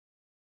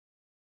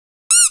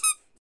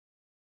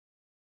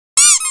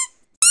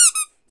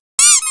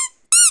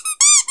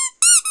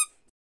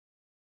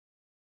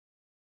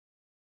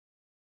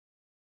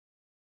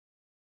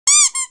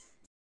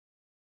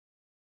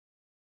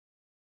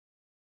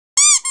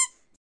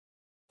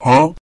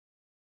Huh?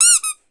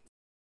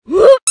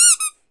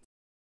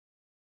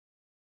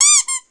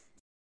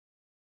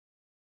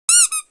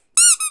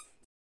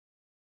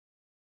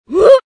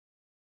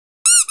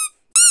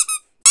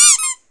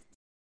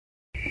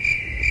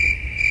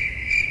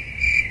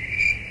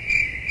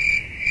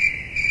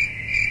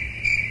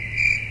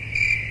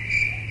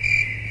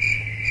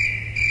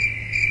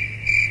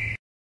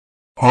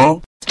 Huh?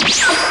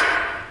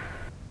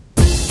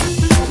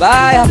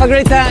 Bye, have a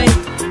great time.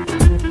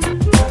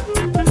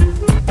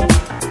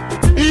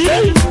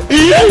 Wait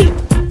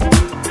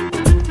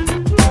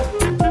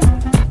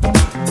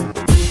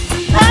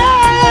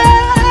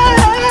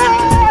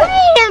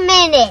a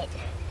minute.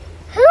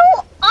 Who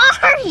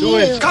are you? Do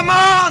it. Come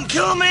on,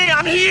 kill me.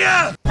 I'm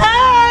here. Huh?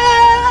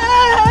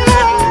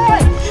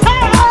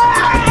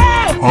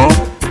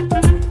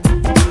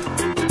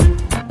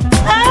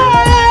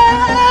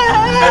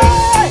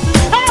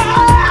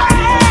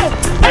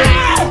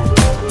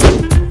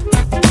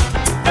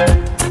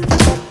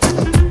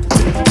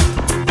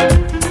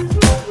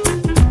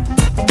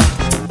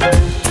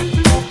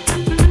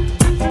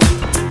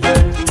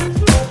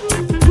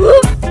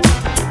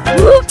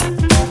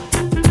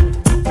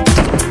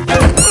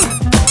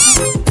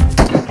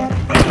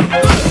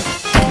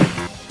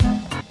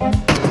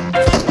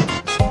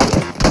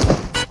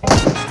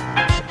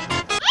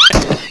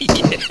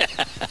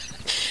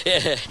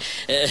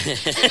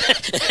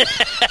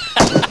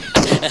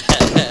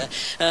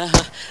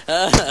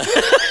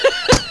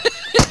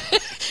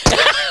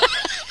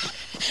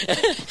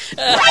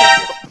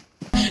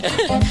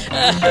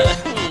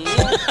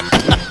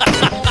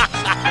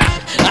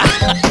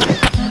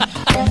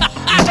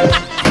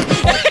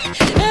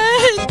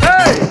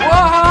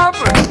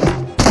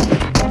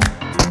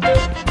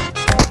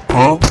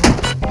 Huh?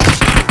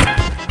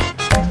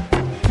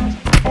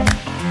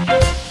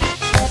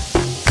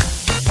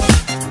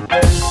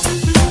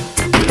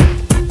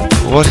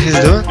 What he's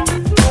doing?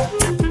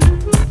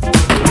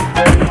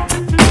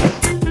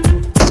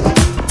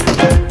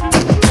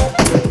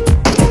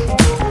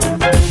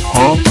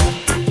 Huh?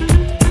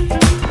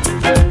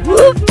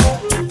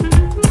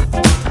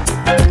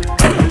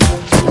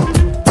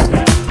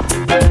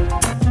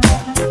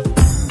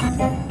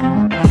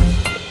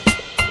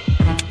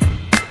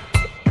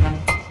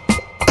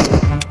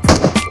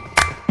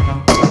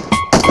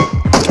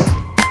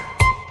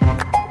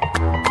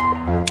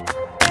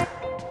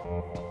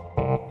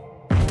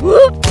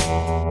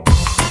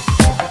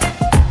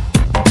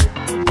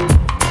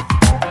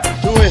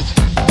 Do it!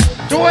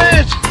 Do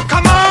it!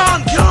 Come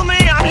on, kill me!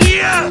 I'm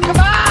here! Come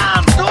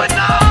on! Do it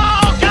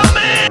now! Kill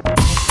me!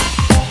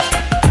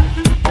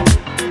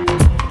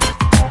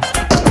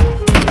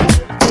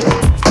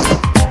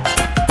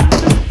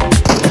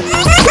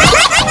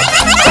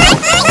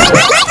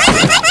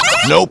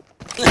 Nope.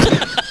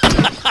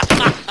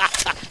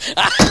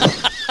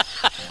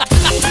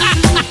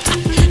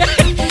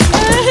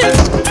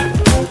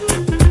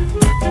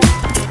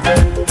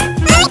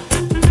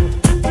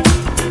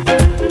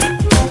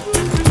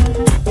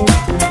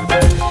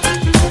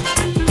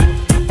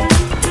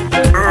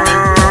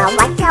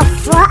 What the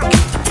fuck?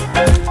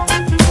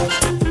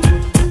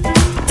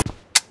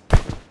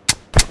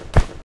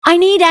 I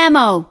need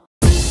ammo.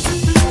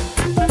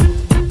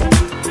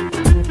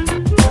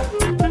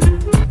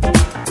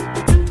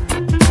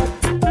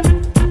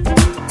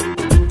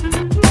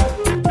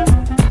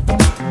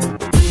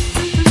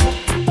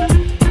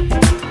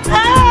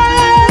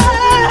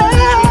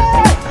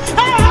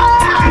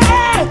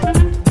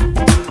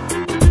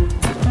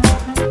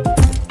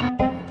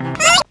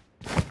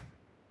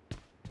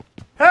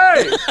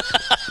 Hey!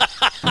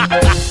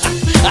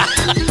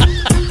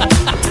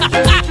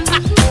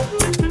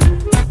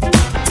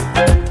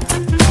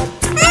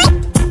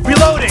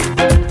 Reloading!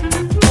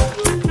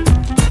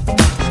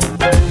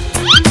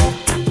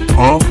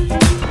 Huh?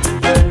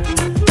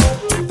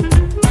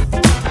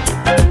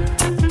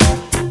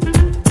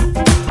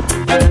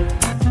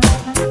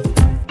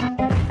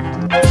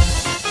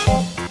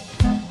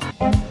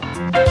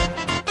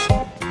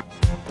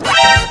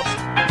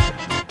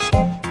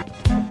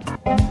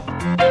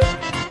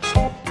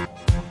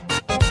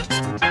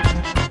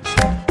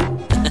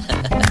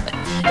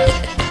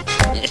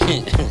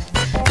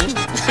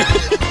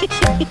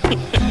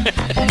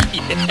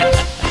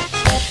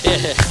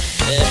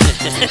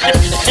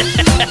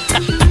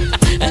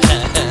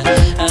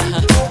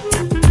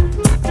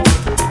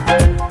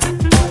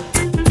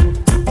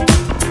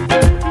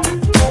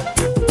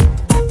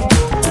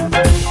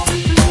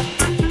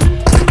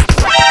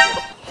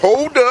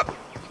 Hold up.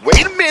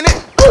 Wait a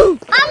minute.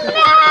 I'm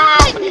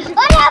not!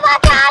 Wala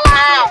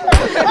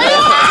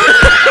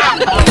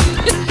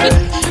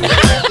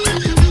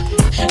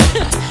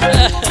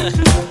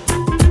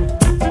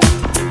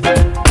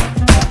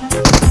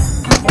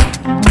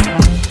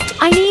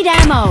I need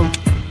ammo.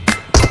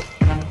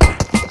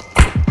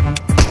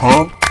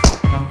 Huh?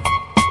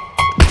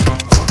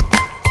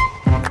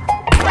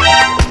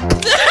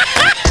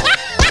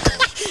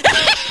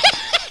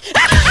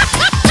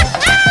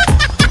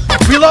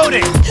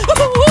 Reloading!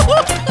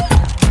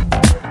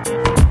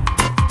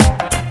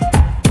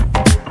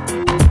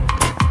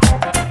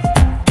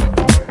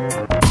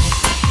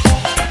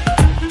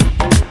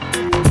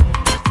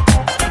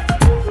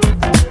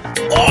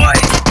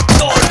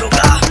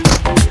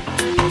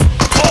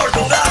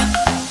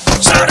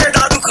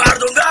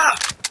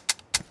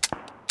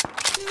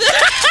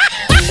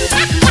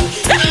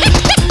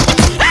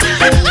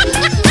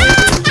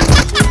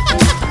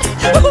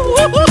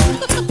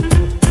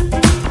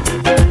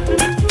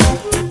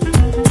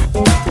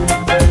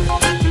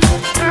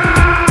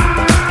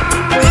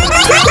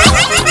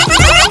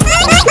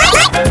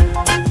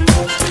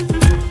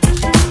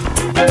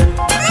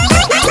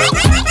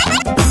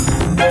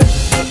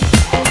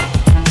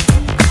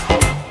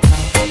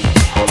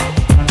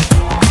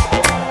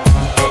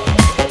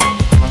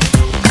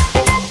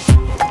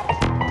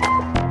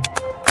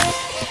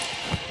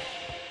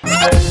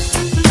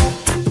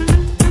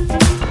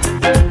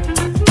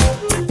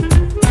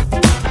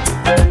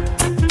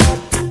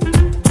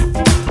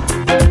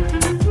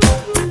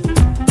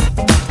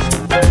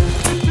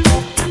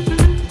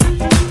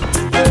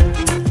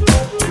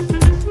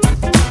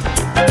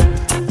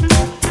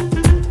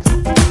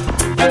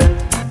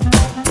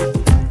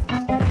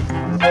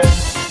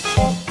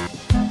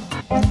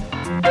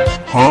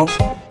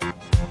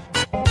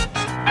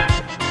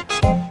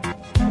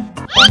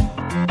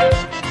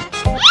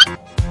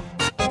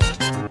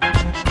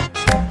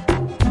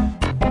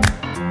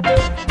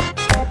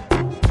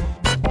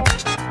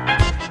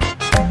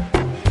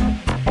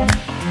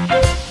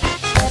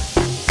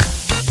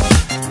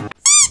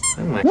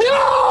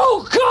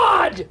 No,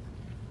 God!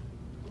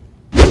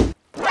 Wait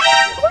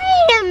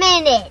a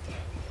minute.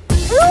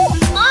 Who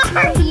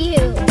are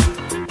you?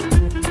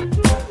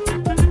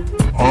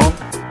 Huh?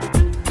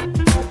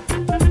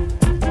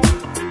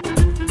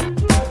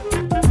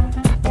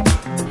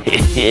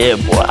 Yeah,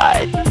 boy.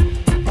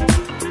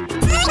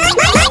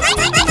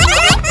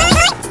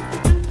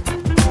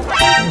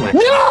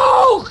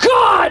 No,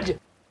 God!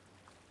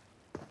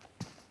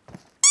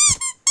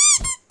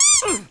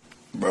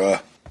 Bruh,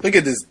 look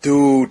at this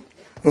dude.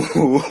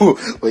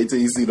 Wait till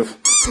you see the.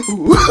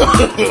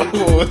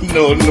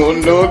 No, no,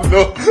 no,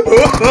 no.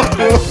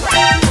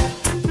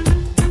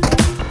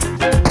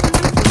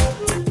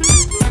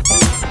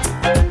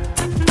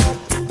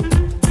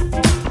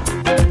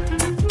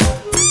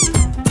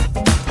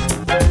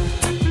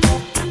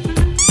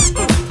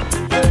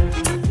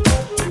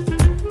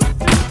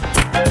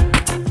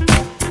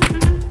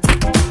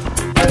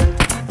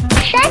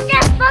 Shut the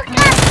fuck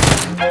up.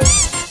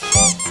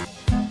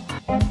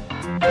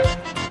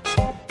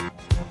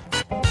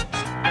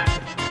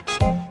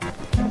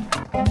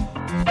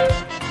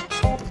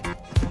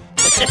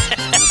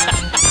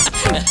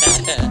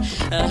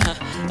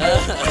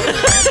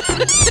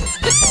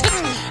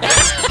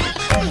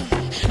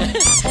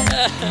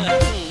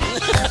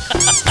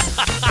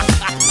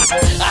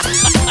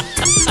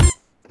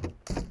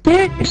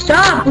 Dude,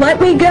 stop!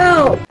 Let me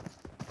go!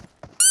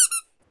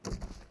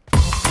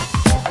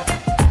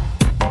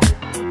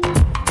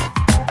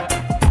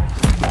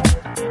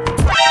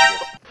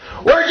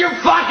 Where'd you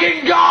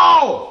fucking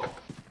go?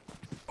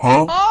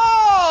 Huh?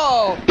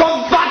 Oh!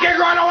 Don't fucking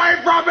run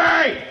away from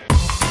me!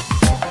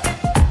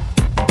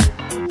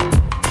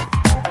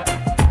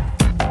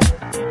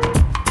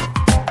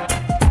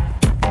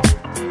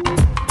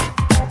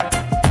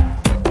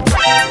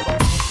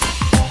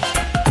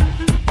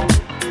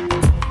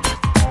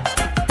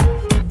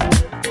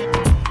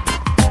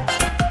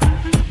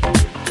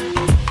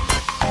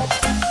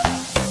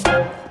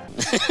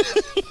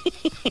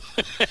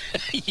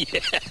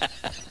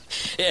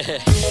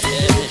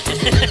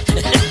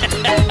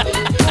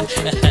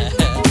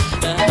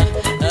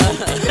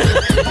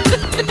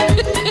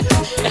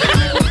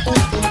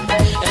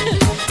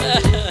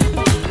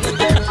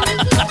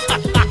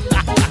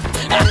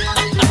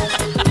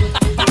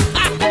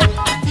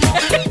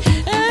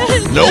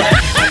 Nope.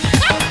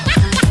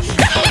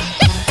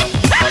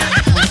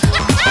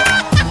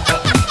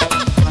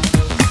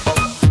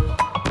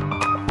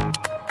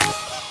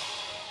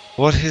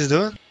 What he's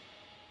doing?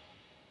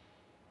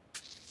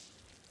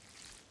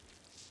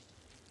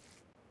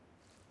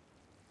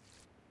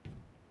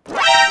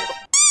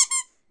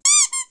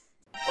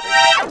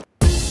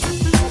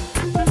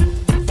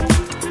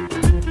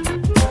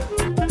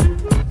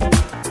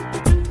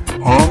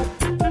 Huh?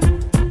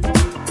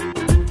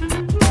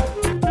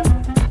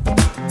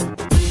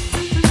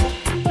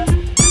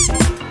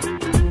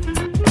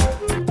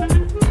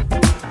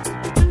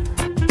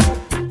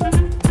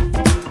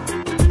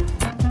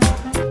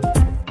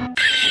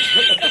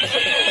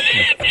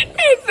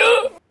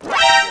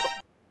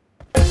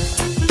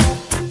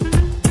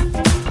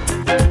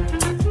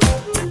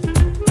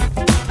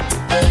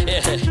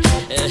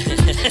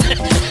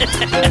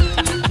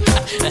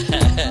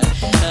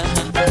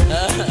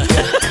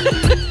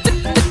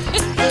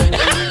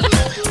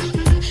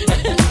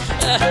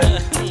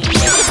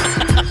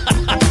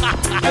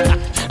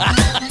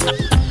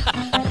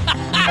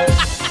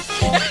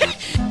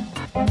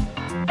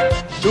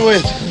 Do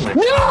it.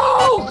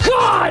 No,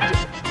 God!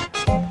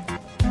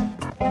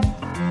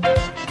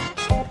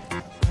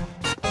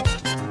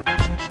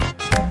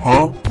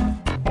 Huh?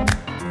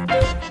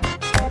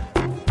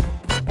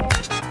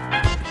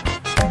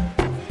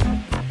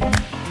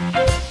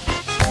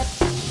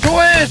 Do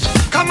it!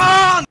 Come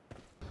on!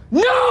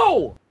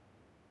 No!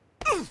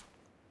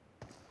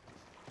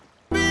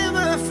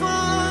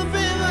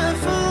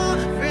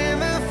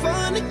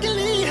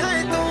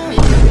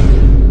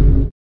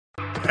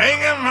 Hang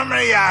him from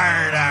the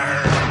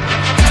yard.